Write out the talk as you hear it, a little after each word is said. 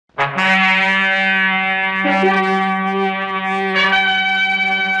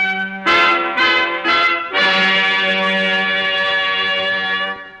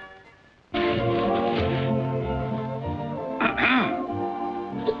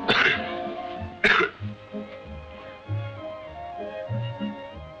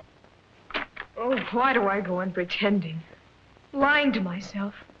Why do I go on pretending? Lying to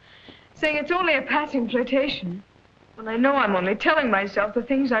myself. Saying it's only a passing flirtation. When I know I'm only telling myself the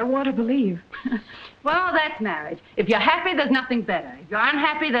things I want to believe. Well, that's marriage. If you're happy, there's nothing better. If you're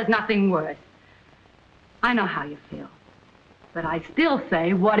unhappy, there's nothing worse. I know how you feel. But I still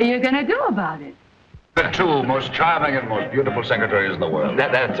say, what are you going to do about it? The two most charming and most beautiful secretaries in the world.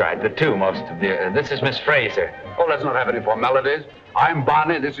 That's right, the two most... this is Miss Fraser. Oh, let's not have any formalities. I'm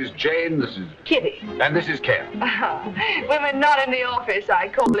Barney, this is Jane, this is... Kitty. And this is Ken. When we're not in the office, I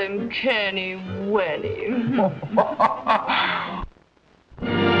call him Kenny Wenny.